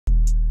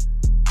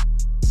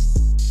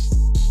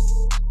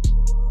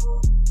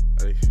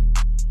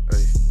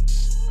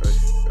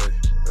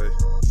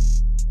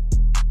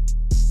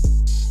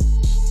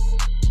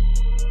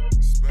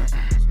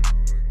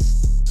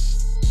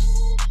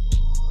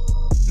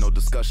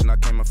discussion, I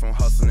came in from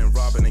hustling and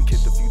robbing and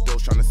kicked a few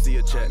doors trying to see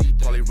a check.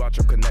 Probably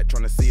Roger Connect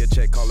trying to see a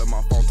check. Calling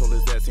my phone, told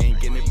his ass he ain't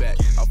getting it back.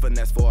 I'll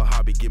finesse for a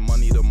hobby, get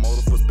money to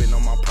motive for spend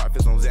on my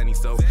profits on Zanny.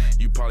 So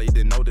you probably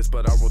didn't know this,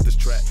 but I wrote this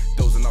track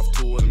dozing off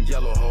two of them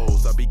yellow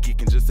hoes. I be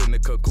geeking just in the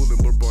cut,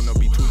 cooling, but bro, they'll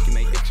be tweaking,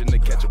 they itching to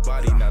catch a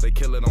body. Now the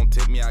killer don't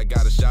tip me, I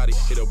got a shotty.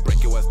 It'll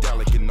break your ass down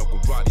like in no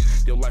karate.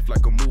 Your life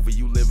like a movie,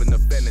 you live in a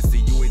fantasy.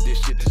 You ain't this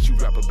shit that you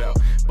rap about,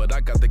 but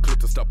I got the clip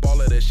to stop all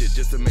of that shit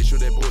just to make sure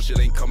that bullshit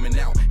ain't coming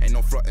out. Ain't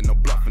no frontin', no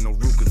bluffing, no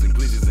Rugas and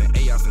glizzies and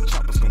AIs and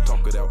choppers gon'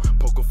 talk it out.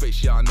 Poker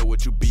face, yeah, I know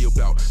what you be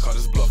about. Call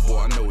this bluff, boy,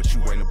 I know what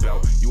you ain't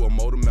about. You a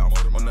motor mouth.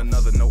 On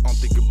another note, I'm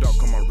thinking about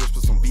cut my wrist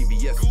with some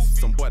VVS,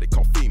 somebody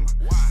call FEMA.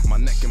 My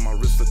neck and my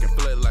wrist looking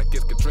flat like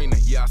it's Katrina.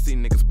 Yeah, I see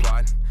niggas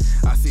plotting.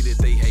 I see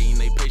that they hating,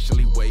 they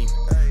patiently waiting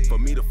for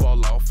me to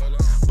fall off.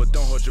 But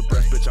don't hold your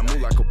breath, bitch, I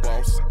move like a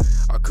boss.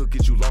 I could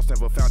get you lost,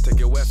 never found. Take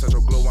your ass out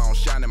your glow, I don't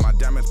shine, and my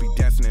diamonds be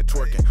dancing and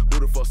twerking. Who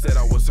the fuck said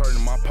I was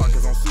hurting? My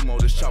pockets on sumo,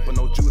 this chopper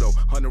no judo.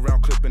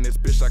 100-round clip in this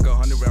bitch like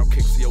 100-round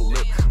kicks to your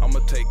lip. I'ma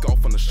take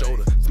off on the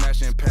shoulder,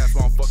 smashing pants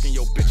while I'm fucking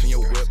your bitch in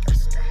your whip.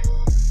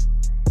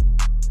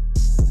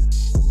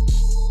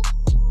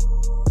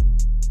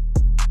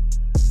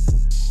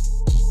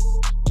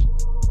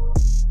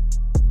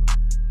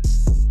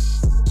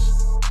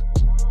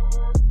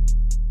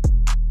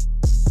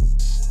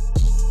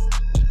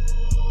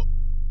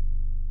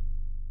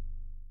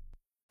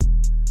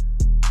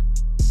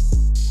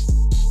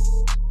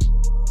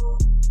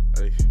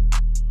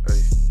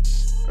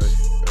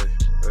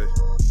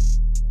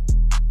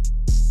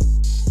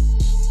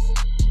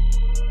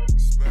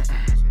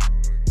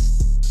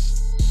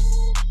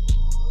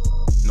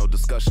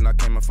 I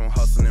came in from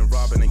hustling and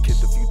robbing and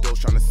kicked a few doors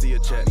trying to see a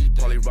check.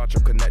 Probably Roger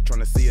Connect trying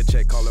to see a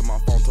check. Calling my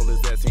phone, told his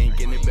ass he ain't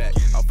getting it back.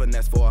 I'll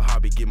finesse for a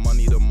hobby, get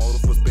money to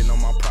motive for spend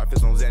on my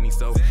profits on Zanny.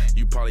 So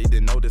you probably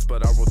didn't know this,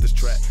 but I wrote this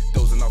track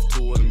dozing off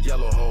two of them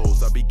yellow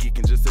hoes. I be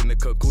geeking just in the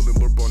cut, cooling,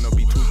 but bro, they'll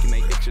be tweaking,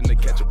 they itching to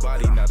catch a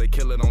body. Now the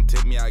killer don't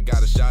tip me, I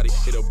got a shotty.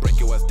 It'll break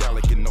your ass down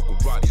like in no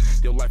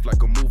karate. Your life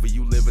like a movie,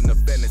 you live in a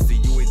fantasy.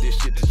 You ain't this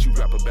shit that you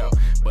rap about,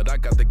 but I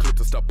got the clip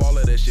to stop all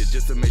of that shit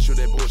just to make sure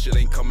that bullshit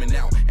ain't coming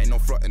out. Ain't no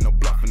frontin', no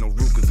bluffing, no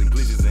Rugas and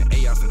glizzies and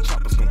AIs and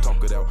choppers gon'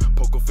 talk it out.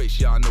 Poker face,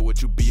 yeah, I know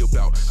what you be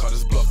about. Call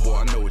this bluff, boy,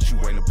 I know what you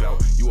ain't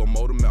about. You a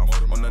motor mouth.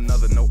 On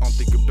another note, I'm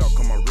thinking about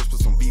cut my wrist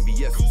with some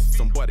VVS,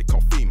 somebody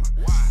call FEMA.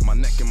 My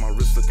neck and my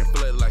wrist looking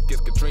flat like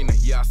it's Katrina.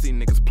 Yeah, I see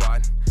niggas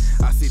plotting.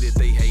 I see that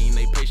they hating,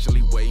 they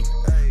patiently waiting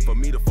for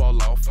me to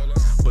fall off.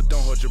 But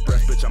don't hold your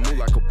breath, bitch, I move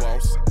like a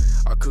boss.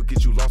 I could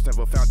get you lost,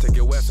 never found. Take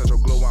your ass out your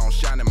glow, I don't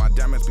shine, and my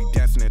diamonds be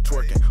dancing and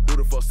twerking. Who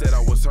the fuck said I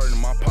was hurting?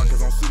 My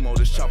pockets on sumo,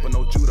 this chopper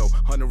no judo.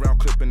 100-round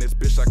clip in this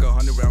bitch like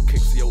 100-round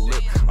kicks to your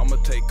lip. I'ma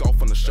take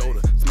off on the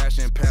shoulder,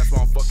 smashing pants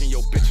while I'm fucking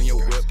your bitch in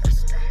your whip.